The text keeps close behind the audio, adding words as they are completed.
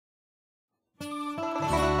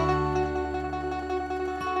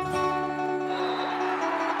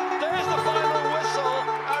There's the final whistle,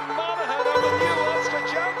 and Monaghan are the new Ulster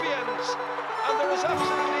champions. And there is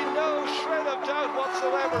absolutely no shred of doubt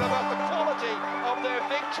whatsoever about the quality of their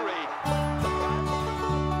victory.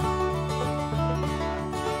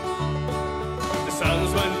 The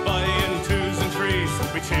sounds went by in twos and threes.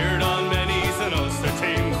 We cheered on many's an Ulster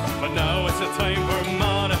team. But now it's a time for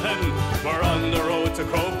Monaghan. We're on the road to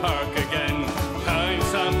Croke Park again. Kind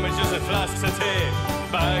sandwiches and flasks of tea.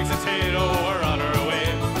 Bags of Tayto, we're on our way.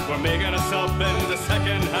 We're making a sub in the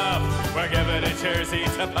second half. We're giving a jersey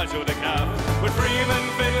to Pajo the calf. With Freeman,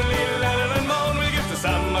 Finlay, Lennon and Mone, we'll give to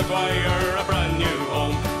Maguire a brand new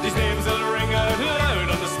home. These names will ring out loud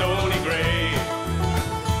on the Stoney Grey.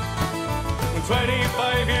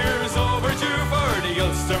 25 years overdue for the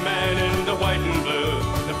Ulster Men in the white and blue.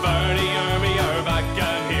 The Farney Army are back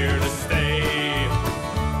and here to stay.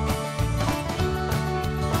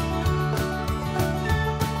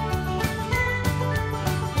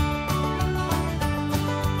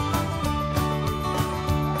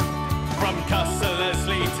 From Castle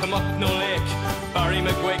Leslie to Muckno Lake, Barry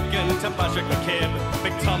McGuigan to Patrick McCabe,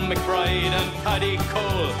 Big Tom McBride and Paddy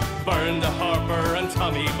Cole, Byrne to Harper and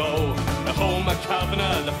Tommy Bowe, the home of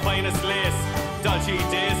Kavanagh, the finest lace, Dodgy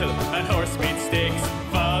Diesel and Horsemeat Steaks,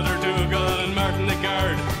 Father Dougal and Martin the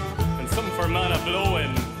Guard, and some for Mana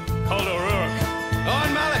Blowin, Cole O'Rourke,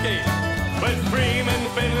 on Malachy, with Freeman,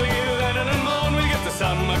 Finlay